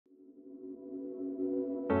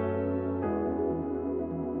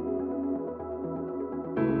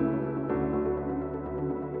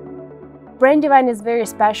Brandywine is very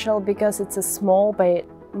special because it's a small but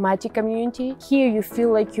mighty community. Here you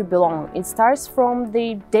feel like you belong. It starts from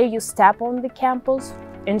the day you step on the campus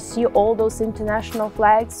and see all those international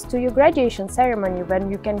flags to your graduation ceremony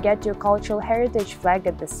when you can get your cultural heritage flag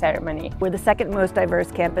at the ceremony. We're the second most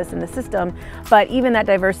diverse campus in the system, but even that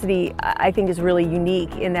diversity I think is really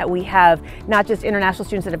unique in that we have not just international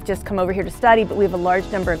students that have just come over here to study, but we have a large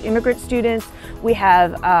number of immigrant students. We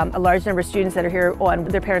have a large number of students that are here on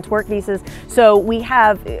their parents' work visas. So we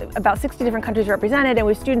have about 60 different countries represented, and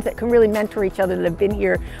we have students that can really mentor each other that have been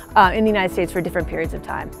here in the United States for different periods of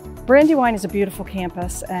time. Brandywine is a beautiful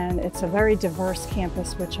campus, and it's a very diverse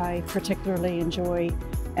campus, which I particularly enjoy.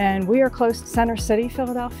 And we are close to Center City,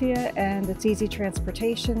 Philadelphia, and it's easy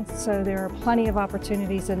transportation, so there are plenty of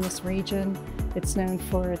opportunities in this region. It's known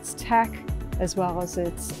for its tech, as well as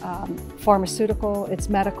its pharmaceutical, its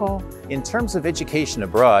medical. In terms of education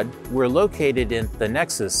abroad, we're located in the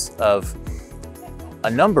nexus of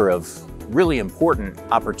a number of really important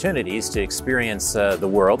opportunities to experience the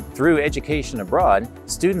world. Through education abroad,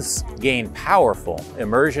 students gain powerful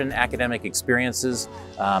immersion academic experiences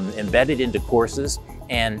embedded into courses,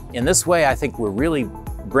 and in this way I think we're really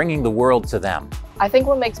bringing the world to them. I think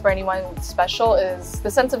what makes Brandywine special is the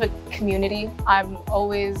sense of a community. I'm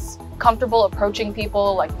always comfortable approaching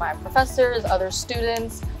people like my professors, other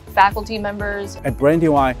students, faculty members. At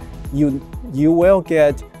Brandywine, you will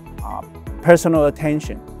get personal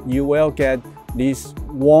attention. You will get these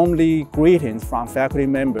warmly greetings from faculty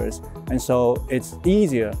members, and so it's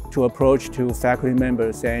easier to approach to faculty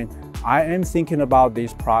members saying, I am thinking about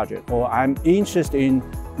this project, or I'm interested in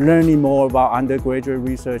learning more about undergraduate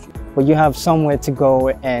research. But you have somewhere to go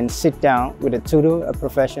and sit down with a tutor, a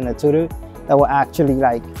professional tutor, that will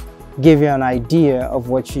actually give you an idea of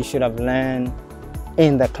what you should have learned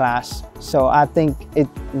in the class. So I think it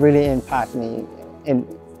really impacted me in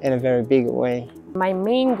a very big way. My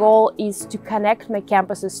main goal is to connect my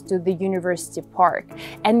campuses to the university park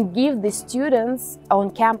and give the students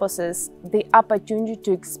on campuses the opportunity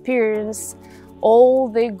to experience all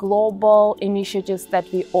the global initiatives that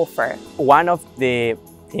we offer. One of the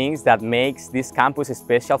things that makes this campus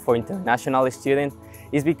special for international students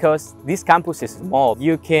is because this campus is small.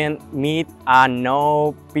 You can meet and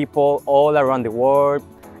know people all around the world.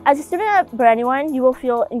 As a student at Brandywine, you will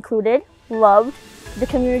feel included, loved. The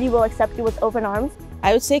community will accept you with open arms.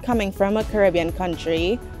 I would say coming from a Caribbean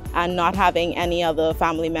country and not having any other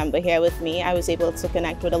family member here with me, I was able to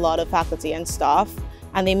connect with a lot of faculty and staff,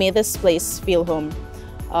 and they made this place feel home.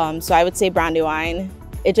 So I would say Brandywine,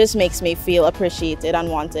 it just makes me feel appreciated and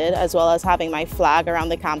wanted, as well as having my flag around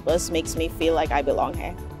the campus makes me feel like I belong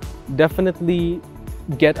here. Definitely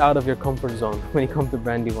get out of your comfort zone when you come to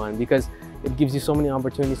Brandywine, because it gives you so many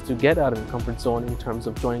opportunities to get out of your comfort zone in terms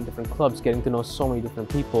of joining different clubs, getting to know so many different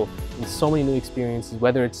people, and so many new experiences,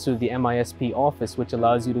 whether it's to the MISP office, which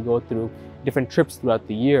allows you to go through different trips throughout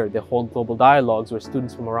the year, the whole global dialogues where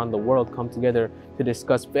students from around the world come together to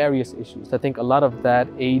discuss various issues. I think a lot of that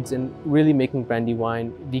aids in really making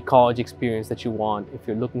Brandywine the college experience that you want if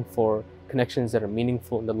you're looking for connections that are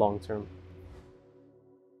meaningful in the long term.